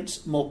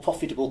clients, more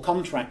profitable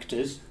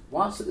contractors,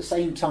 whilst at the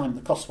same time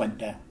the cost went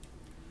down.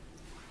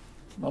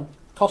 Well,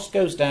 cost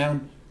goes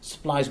down,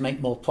 suppliers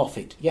make more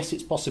profit. Yes,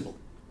 it's possible.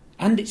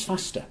 And it's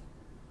faster.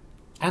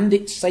 And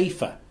it's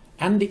safer.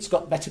 And it's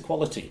got better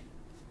quality.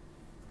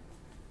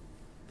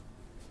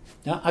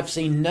 Now, I've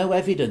seen no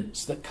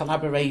evidence that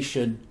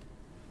collaboration,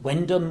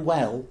 when done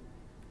well,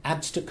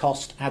 adds to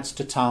cost, adds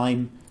to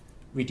time,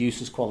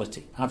 reduces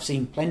quality. I've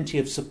seen plenty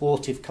of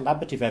supportive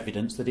collaborative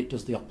evidence that it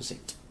does the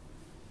opposite.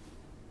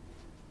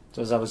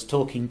 So as I was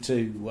talking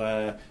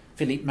to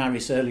Philippe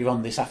Marris earlier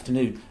on this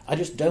afternoon, I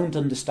just don't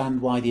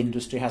understand why the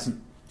industry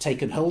hasn't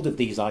taken hold of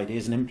these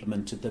ideas and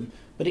implemented them,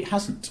 but it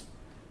hasn't,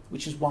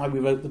 which is why we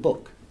wrote the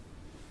book,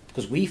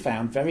 because we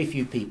found very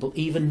few people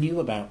even knew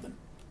about them.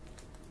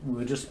 We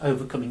were just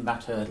overcoming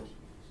that hurdle.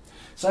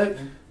 So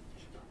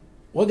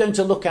we're going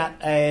to look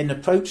at an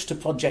approach to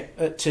project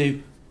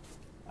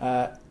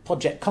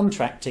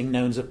contracting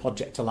known as a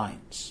project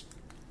alliance.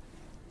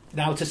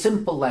 Now, at a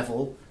simple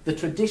level, the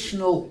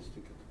traditional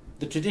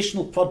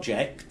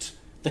project,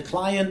 the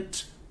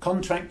client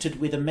contracted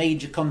with a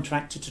major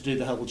contractor to do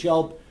the whole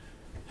job,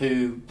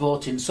 who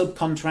brought in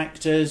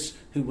subcontractors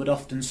who would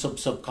often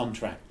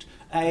subcontract.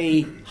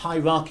 A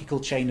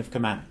hierarchical chain of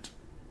command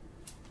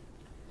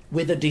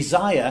with a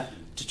desire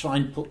to try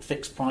and put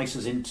fixed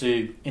prices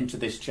into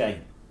this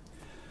chain.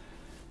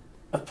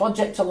 A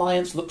project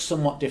alliance looks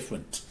somewhat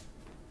different.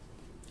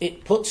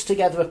 It puts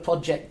together a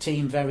project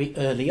team very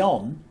early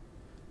on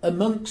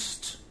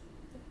amongst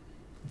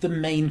the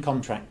main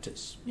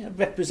contractors,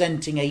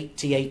 representing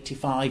 80,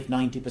 85,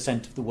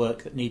 90% of the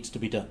work that needs to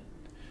be done.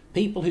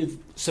 People who've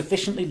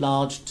sufficiently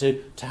large to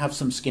have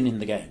some skin in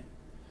the game,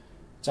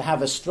 to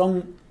have a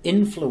strong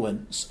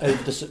influence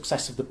over the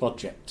success of the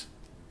project.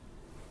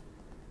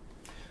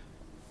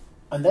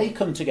 And they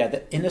come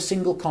together in a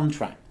single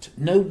contract.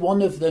 No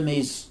one of them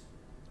is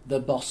the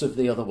boss of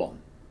the other one.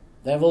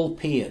 They're all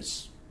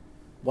peers,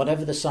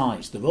 whatever the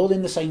size. They're all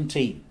in the same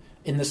team,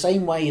 in the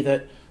same way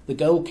that the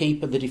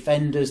goalkeeper, the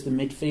defenders, the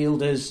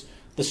midfielders,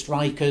 the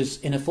strikers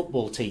in a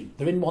football team,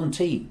 they're in one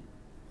team.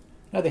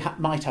 Now, they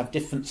might have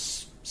different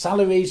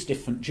salaries,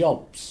 different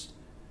jobs,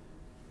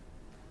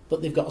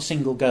 but they've got a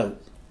single goal: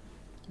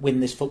 win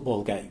this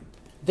football game.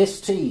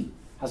 This team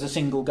has a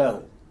single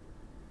goal: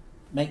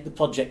 make the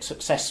project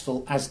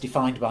successful as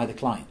defined by the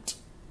client.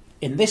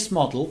 In this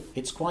model,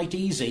 it's quite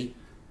easy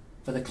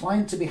for the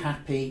client to be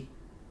happy,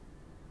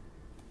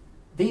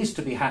 these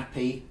to be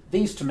happy,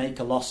 these to make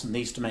a loss, and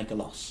these to make a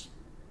loss.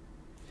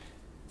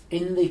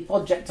 In the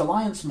project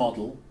alliance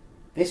model,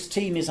 this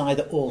team is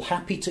either all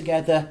happy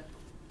together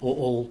or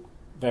all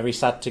very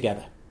sad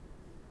together.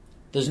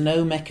 There's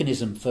no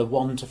mechanism for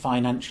one to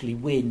financially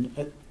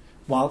win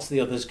whilst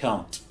the others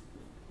can't.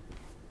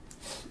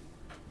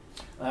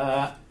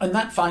 And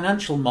that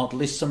financial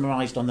model is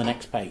summarised on the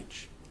next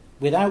page.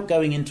 Without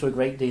going into a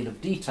great deal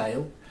of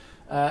detail,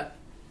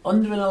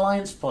 under an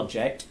alliance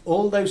project,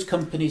 all those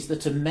companies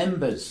that are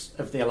members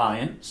of the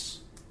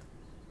alliance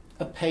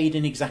are paid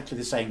in exactly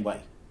the same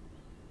way.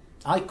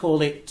 I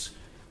call it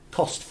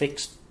cost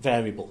fixed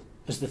variable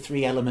as the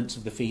three elements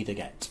of the fee they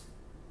get.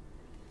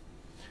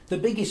 The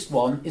biggest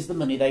one is the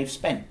money they've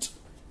spent.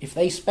 If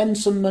they spend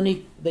some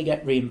money, they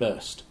get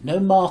reimbursed.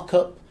 No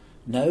markup,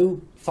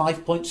 no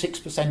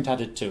 5.6%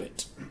 added to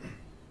it.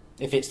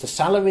 If it's the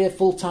salary of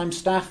full-time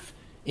staff,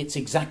 it's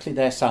exactly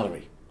their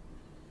salary.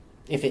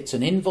 If it's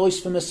an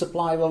invoice from a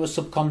supplier or a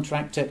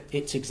subcontractor,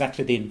 it's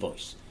exactly the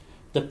invoice.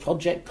 The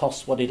project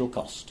costs what it'll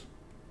cost.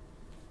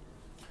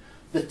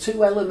 The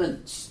two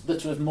elements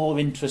that are of more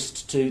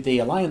interest to the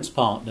alliance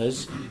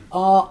partners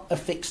are a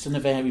fixed and a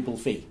variable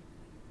fee.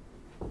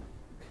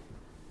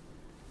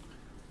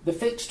 The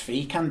fixed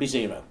fee can be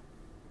zero,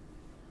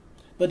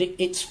 but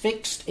it's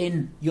fixed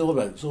in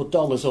euros or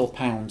dollars or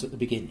pounds at the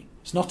beginning.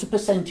 It's not a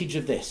percentage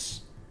of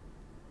this.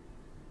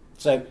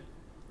 So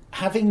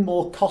having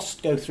more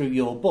cost go through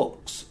your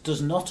books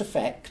does not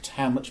affect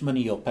how much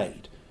money you're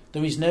paid.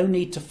 There is no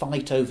need to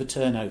fight over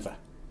turnover.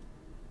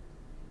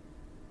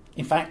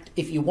 In fact,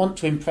 if you want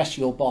to impress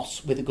your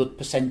boss with a good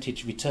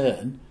percentage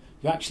return,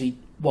 you actually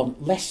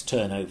want less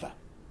turnover,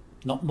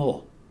 not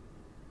more,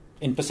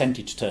 in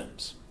percentage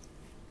terms.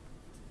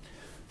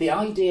 The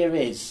idea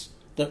is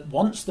that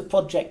once the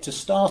project has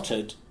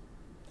started,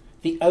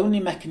 the only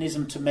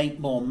mechanism to make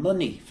more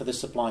money for the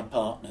supply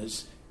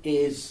partners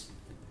is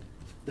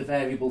the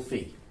variable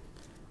fee.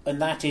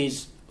 And that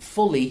is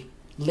fully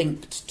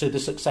linked to the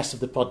success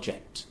of the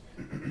project.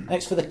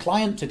 It's for the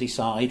client to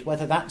decide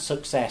whether that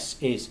success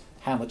is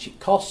how much it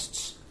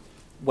costs,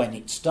 when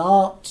it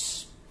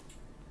starts,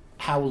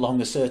 how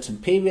long a certain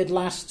period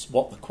lasts,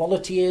 what the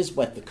quality is,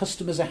 whether the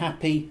customers are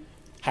happy,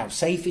 how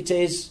safe it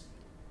is.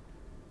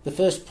 The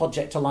first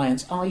project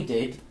alliance I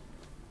did,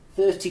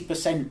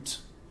 30%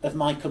 of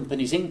my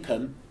company's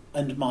income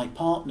and my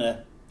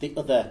partner, the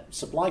other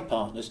supply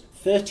partners,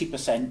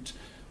 30%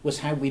 was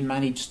how we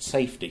managed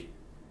safety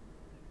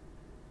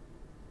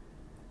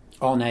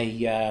on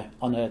a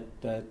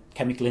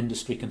chemical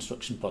industry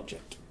construction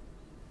project.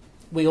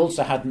 We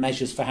also had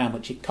measures for how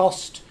much it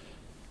cost,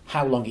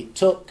 how long it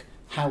took,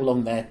 how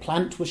long their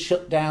plant was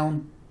shut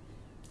down,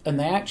 and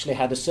they actually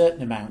had a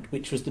certain amount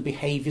which was the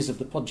behaviours of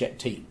the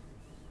project team,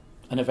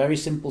 and a very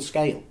simple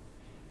scale.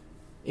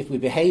 If we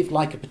behaved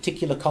like a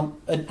particular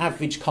an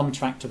average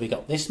contractor, we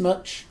got this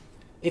much.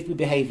 If we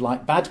behaved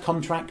like bad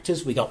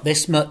contractors, we got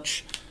this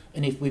much.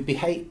 And if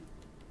the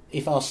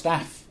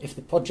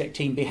project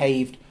team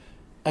behaved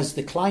as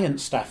the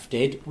client staff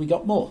did, we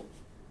got more.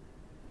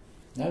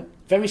 No?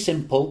 Very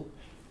simple.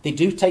 They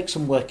do take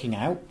some working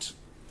out,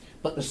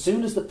 but as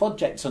soon as the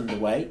project's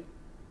underway,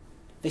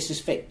 this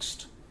is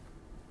fixed.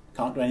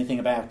 Can't do anything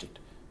about it.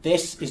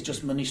 This is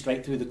just money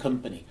straight through the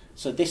company.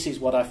 So this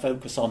is what I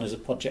focus on as a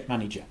project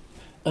manager.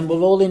 And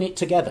we're all in it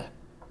together.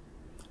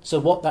 So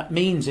what that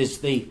means is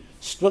the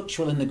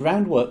structural and the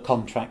groundwork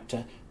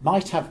contractor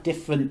might have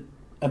different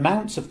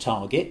amounts of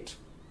target.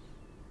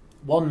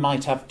 One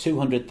might have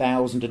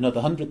 200,000,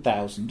 another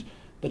 100,000,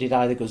 but it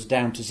either goes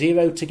down to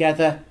zero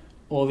together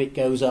or it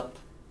goes up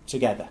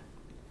together.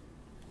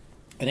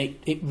 And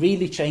it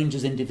really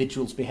changes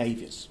individuals'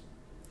 behaviours,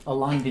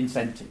 aligned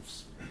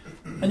incentives.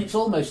 And it's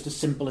almost as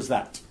simple as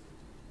that.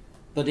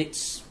 But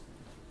it's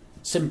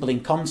simple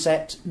in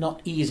concept,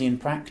 not easy in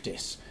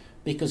practice,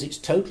 because it's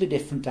totally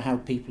different to how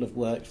people have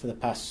worked for the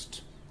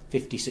past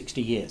 50,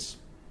 60 years.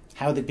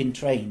 How they've been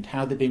trained,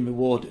 how they've been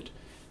rewarded.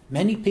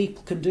 Many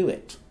people can do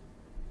it.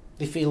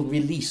 They feel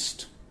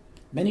released.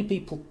 Many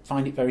people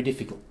find it very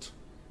difficult.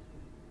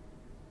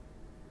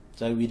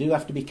 So we do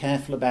have to be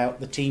careful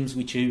about the teams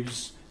we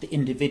choose, the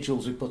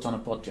individuals we put on a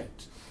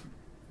project.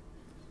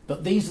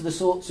 But these are the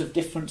sorts of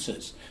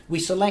differences. We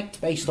select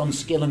based on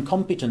skill and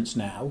competence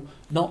now,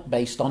 not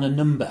based on a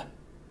number,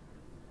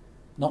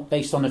 not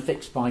based on a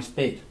fixed price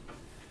bid.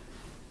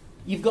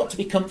 You've got to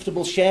be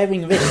comfortable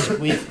sharing risk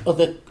with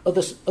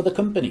other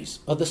companies,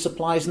 other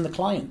suppliers and the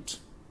client.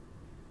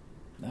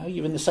 No,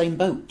 you're in the same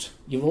boat.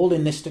 You're all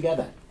in this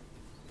together.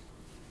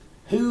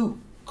 Who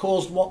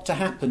caused what to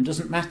happen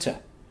doesn't matter.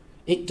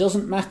 It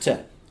doesn't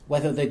matter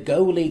whether the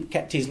goalie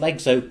kept his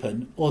legs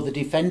open or the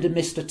defender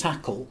missed a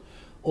tackle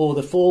or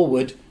the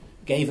forward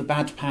gave a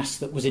bad pass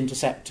that was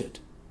intercepted.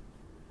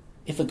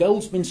 If a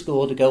goal's been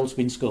scored, a goal's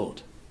been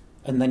scored.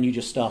 And then you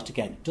just start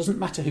again. It doesn't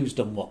matter who's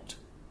done what.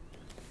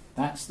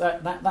 That's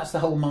the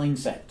whole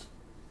mindset.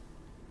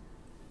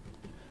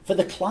 For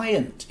the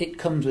client, it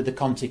comes with the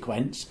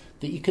consequence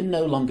that you can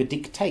no longer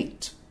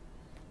dictate.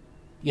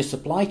 Your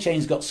supply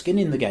chain's got skin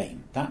in the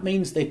game. That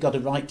means they've got a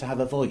right to have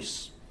a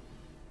voice.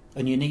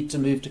 And you need to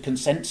move to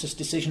consensus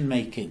decision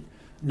making,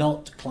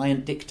 not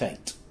client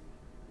dictate.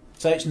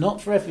 So it's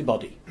not for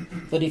everybody.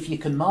 But if you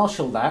can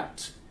marshal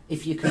that,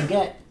 if you can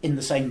get in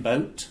the same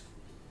boat.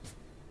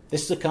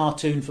 This is a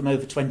cartoon from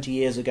over 20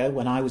 years ago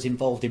when I was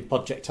involved in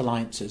project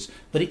alliances,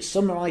 but it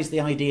summarised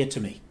the idea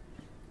to me.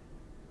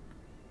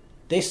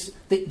 These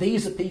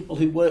are people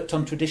who worked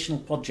on traditional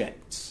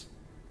projects.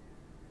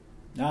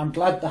 Now I'm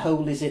glad the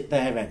hole is at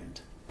their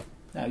end.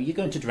 Now you're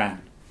going to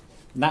drown.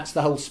 And that's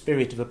the whole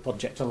spirit of a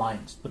project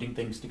alliance, putting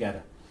things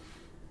together.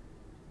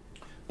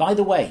 By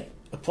the way,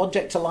 a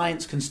project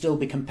alliance can still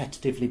be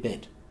competitively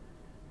bid.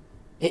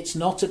 It's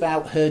not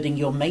about herding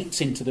your mates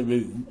into the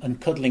room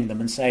and cuddling them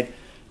and saying,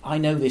 I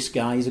know this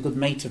guy, he's a good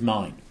mate of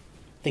mine.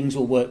 Things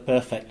will work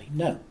perfectly.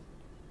 No.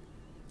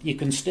 You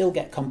can still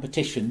get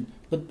competition,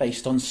 but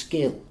based on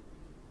skill,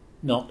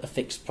 not a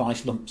fixed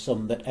price lump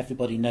sum that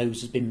everybody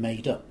knows has been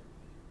made up,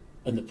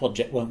 and the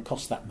project won't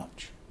cost that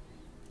much.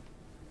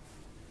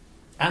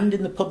 And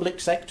in the public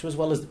sector as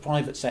well as the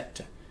private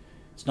sector.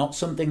 It's not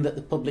something that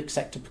the public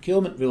sector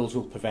procurement rules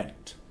will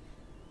prevent.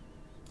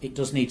 It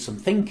does need some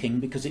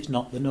thinking because it's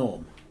not the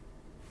norm.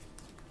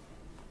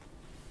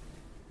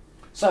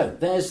 So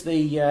there's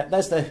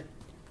the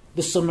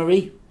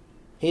summary.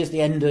 Here's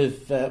the end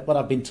of what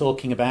I've been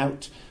talking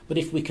about. But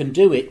if we can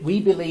do it, we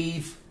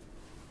believe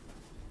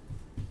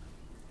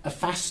a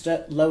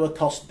faster, lower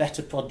cost,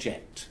 better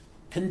project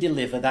can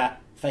deliver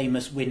that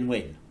famous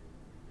win-win.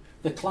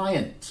 The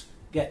client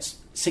gets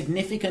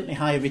significantly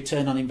higher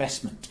return on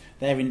investment.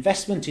 Their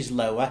investment is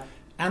lower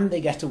and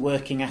they get a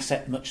working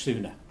asset much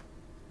sooner.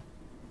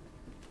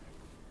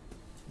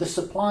 The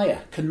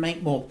supplier can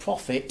make more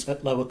profit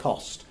at lower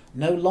cost.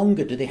 No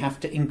longer do they have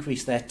to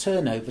increase their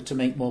turnover to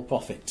make more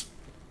profit.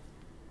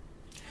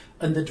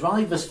 And the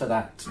drivers for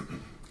that,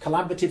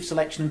 collaborative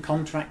selection and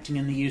contracting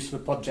and the use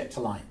of a project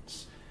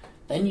alliance.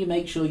 Then you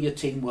make sure your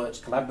team works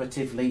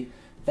collaboratively.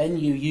 Then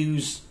you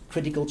use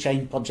critical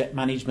chain project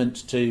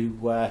management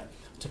to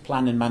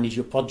plan and manage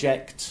your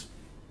project.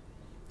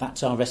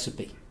 That's our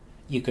recipe.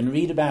 You can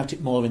read about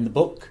it more in the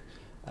book.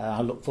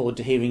 I look forward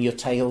to hearing your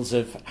tales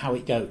of how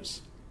it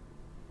goes.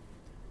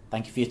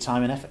 Thank you for your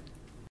time and effort.